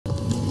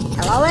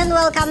Hello and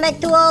welcome back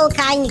to All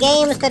Kind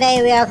Games.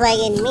 Today we are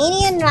playing in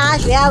Minion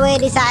Rush, where we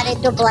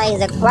decided to play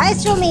the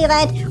quest room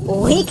event,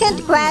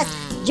 Weekend Quest,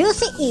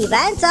 Juicy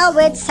event, so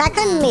with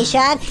second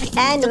mission,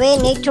 and we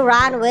need to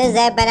run with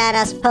a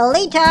banana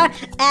splitter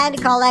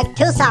and collect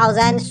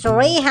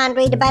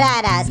 2,300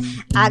 bananas.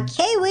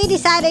 Okay, we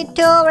decided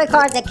to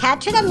record the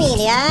Catrina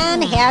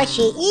minion. Here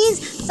she is,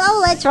 so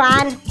let's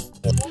run.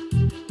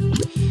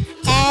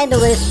 And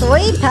with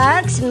 3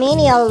 perks,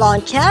 minion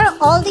launcher,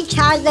 all the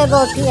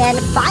chargeability and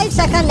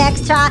 5-second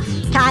extra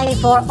time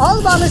for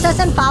all bonuses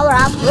and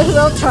power-ups, we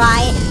will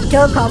try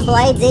to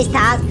complete this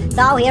task.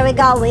 So here we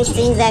go, it's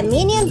in the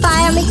minion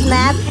pyramids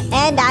map,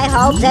 and I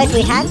hope that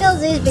we handle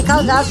this,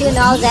 because also you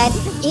know that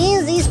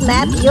in this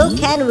map you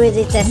can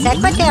visit the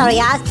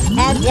secretariat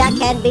and there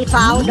can be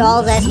found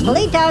all the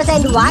splitters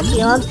and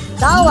vacuums.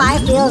 So I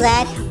feel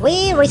that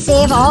we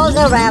receive all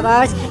the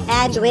rewards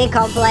and we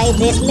complete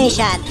this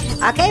mission.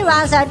 Okay,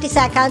 run 30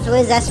 seconds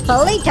with the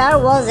splitter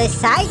was a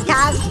side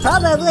task,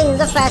 probably in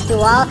the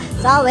festival,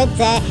 so it's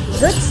a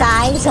good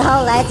sign, so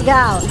let's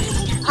go.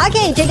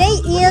 Okay,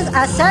 today is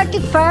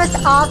 31st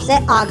of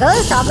the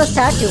August of the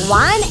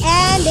 31,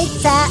 and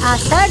it's a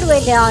third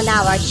video on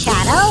our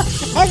channel.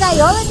 As I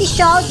already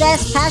showed, the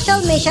special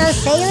mission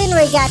Sailing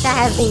Regatta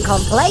has been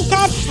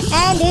completed,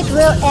 and it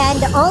will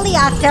end only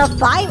after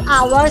 5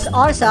 hours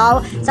or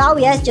so. So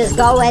yes, just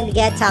go and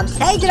get some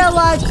stage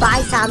rewards,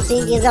 buy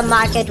something in the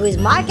market with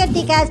market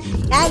tickets,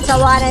 and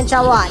so on and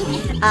so on.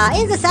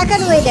 In the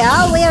second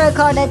video, we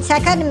recorded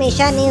second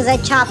mission in the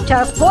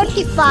chapter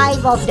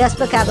 45 of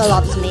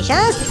Despicable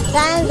missions.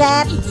 Then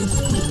the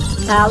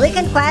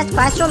Weekend Quest,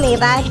 Quest Room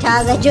event,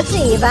 the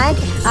Juicy event,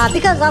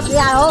 because of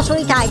there are all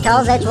 3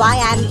 titles, that's why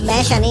I'm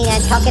mentioning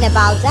and talking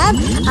about them.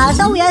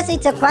 So yes,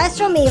 it's a Quest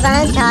Room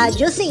event,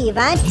 Juicy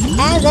event,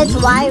 and that's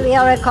why we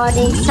are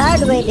recording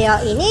third video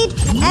in it.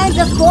 And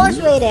the fourth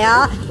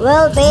video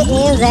will be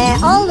in the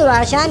old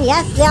version.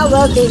 Yes, there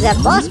will be the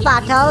boss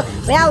battle,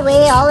 where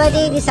we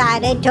already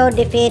decided to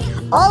defeat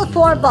all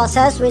 4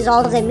 bosses with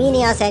all the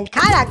minions and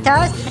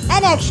characters.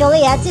 And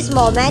actually at this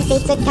moment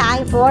it's a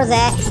time for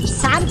the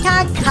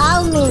Santa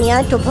Claus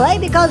minion to play,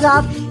 because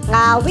of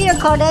we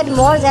recorded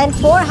more than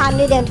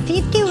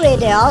 450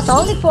 videos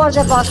only for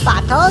the boss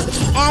battles,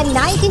 and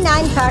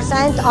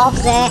 99% of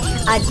the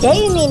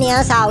daily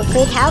minions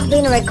outfit have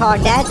been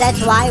recorded.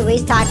 That's why we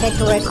started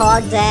to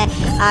record the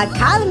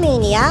Cal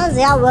minions.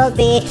 There will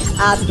be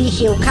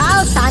Bihu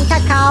Cal, Santa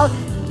Cal,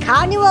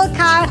 Carnival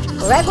car,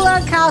 regular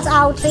car's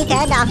outfit,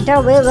 and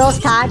after we will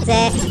start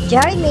the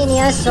Jerry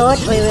Minion suit,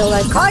 we will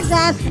record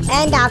them,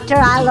 and after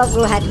I Love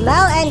Gruhat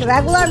Mel and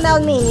regular Mel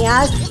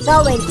Minions,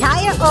 so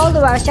entire old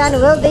version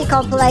will be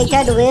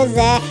completed with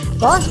the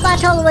boss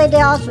battle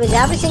videos with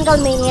every single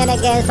minion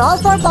against all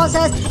 4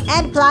 bosses,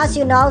 and plus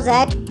you know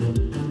that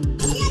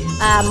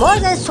more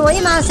than 3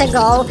 months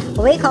ago,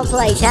 we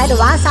completed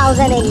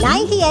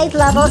 1,098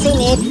 levels in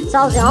it,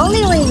 so the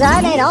only reason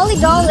and only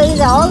goal in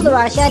the old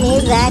version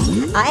is that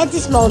at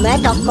this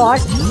moment, of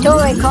course, to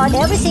record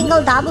every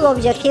single double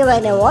objective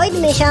and avoid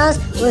missions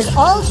with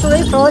all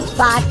 3 fruits,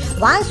 but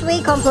once we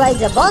complete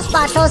the boss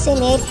battles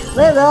in it,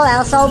 we will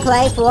also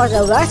play for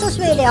the versus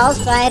videos,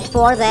 but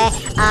for the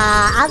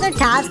other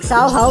tasks,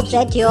 so hope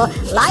that you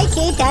like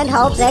it and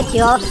hope that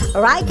you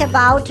write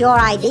about your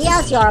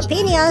ideas, your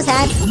opinions,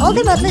 and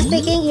ultimately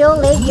speaking, you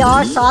leave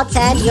your thoughts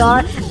and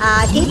your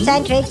tips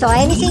and tricks or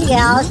anything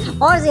else,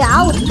 or the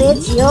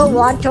outfits you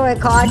want to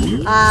record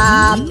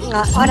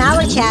on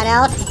our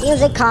channel in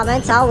the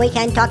comments, so we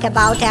can talk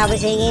about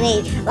everything in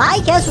it.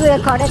 Like as we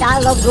recorded I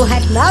Love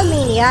Gruhat Mel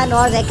Minion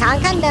or the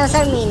Kankan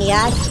Dancer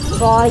Minion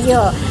for you.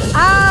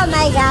 Oh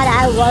my god,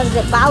 I was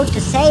about to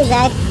say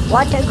that.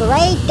 What a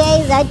great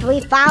day that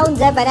we found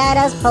the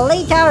banana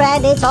splitter,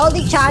 and it's all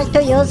the charge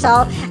to you.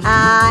 So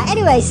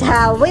anyways,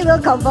 we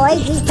will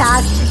complete this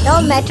task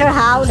no matter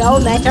how, no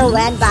matter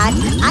when, but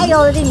I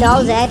already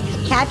know that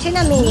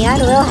Catrina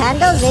minion will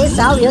handle this.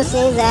 So you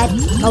see that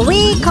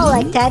we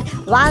collected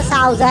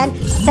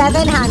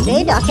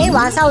 1,700, okay,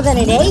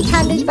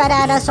 1,800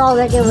 bananas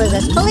already with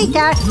a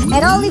splitter,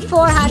 and only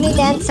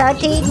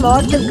 430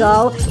 more to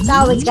go,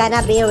 so it's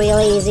gonna be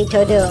really easy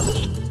to do.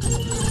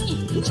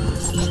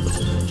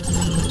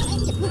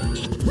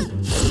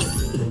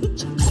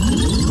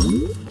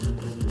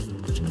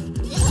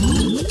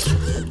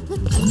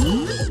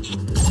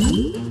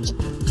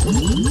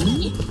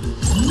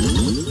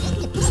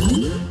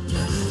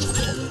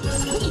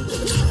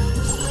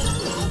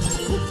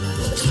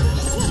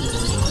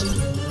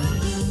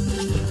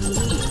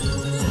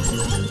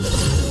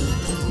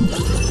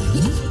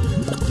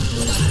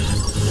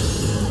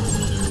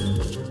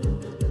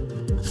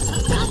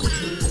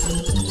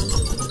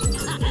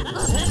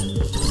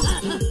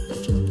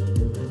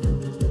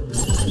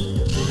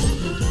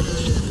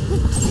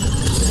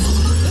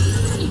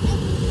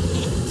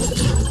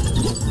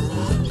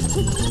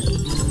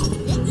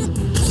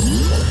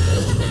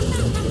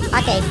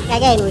 Okay,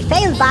 again we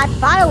failed, but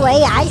far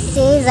away I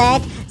see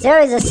that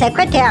there is a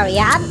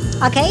secretariat.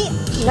 Okay,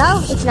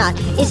 no, it's not.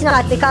 It's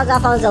not, because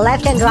of on the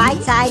left and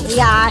right side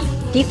there are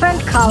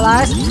different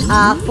colors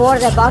for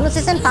the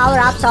bonuses and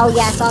power-ups. So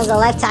yes, on the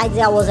left side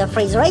there was a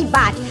freeze rate,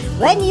 but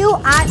when you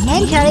are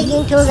entering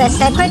into the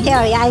secret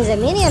area in the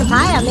minion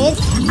pyramid,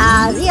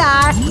 they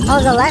are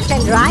on the left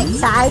and right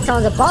sides,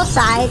 on the both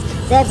sides,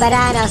 the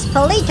banana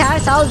splitter,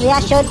 so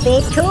there should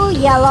be 2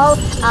 yellow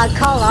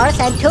colors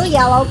and 2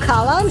 yellow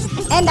columns,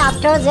 and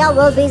after there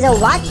will be the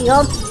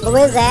vacuum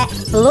with a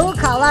blue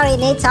color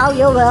in it, so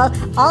you will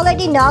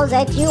already know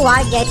that you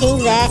are getting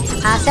the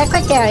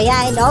secret area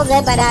and all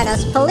the banana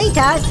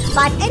splitters.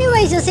 But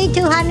anyways, you see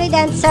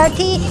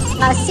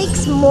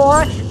 236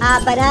 more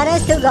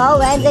bananas to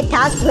go and the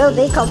task will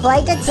be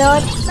completed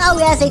soon. So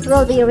yes, it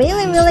will be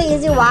really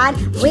easy one.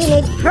 We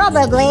need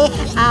probably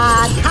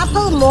a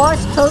couple more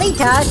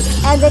splitters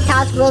and the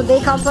task will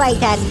be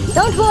completed.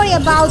 Don't worry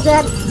about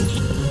the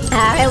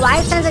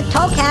rewards and the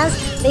tokens,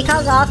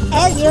 because of,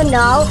 as you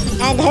know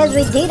and as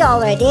we did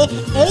already,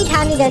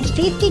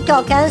 850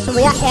 tokens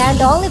we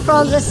earned only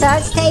from the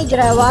third stage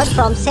reward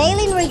from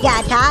sailing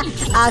regatta,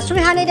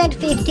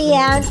 350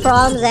 earned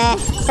from the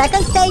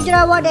second stage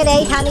reward, and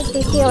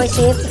 850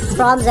 received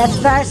from the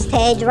first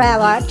stage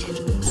reward.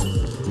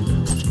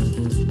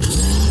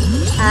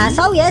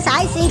 So yes,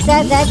 I think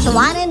that that's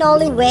one and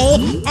only way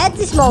at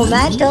this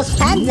moment to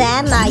spend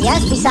them.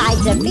 Yes,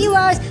 besides the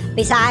viewers,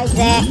 besides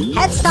the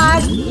head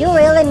starts, you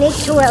really need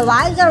to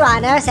revive the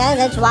runners, and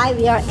that's why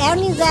we are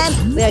earning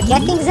them, we are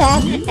getting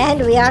them,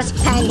 and we are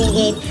spending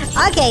it.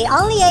 Okay,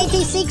 only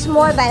 86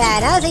 more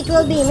bananas, it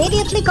will be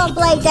immediately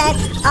completed.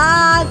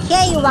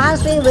 Okay,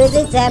 once we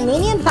visit the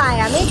minion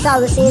pyramid, so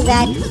we see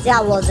that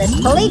there was a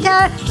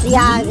splitter, there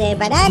are the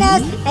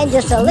bananas, and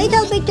just a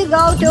little bit to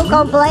go to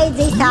complete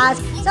this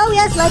task. So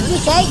yes, let me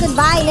say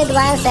goodbye in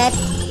advance.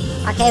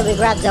 Okay, we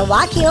grab the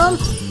vacuum.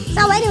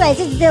 So anyways,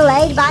 it's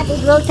delayed, but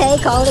it will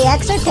take only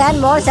extra 10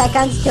 more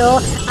seconds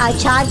to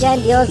charge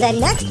and use the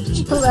next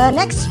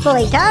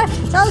splitter.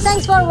 So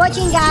thanks for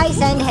watching, guys,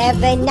 and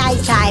have a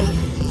nice time.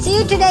 See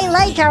you today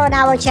later on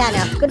our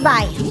channel.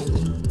 Goodbye.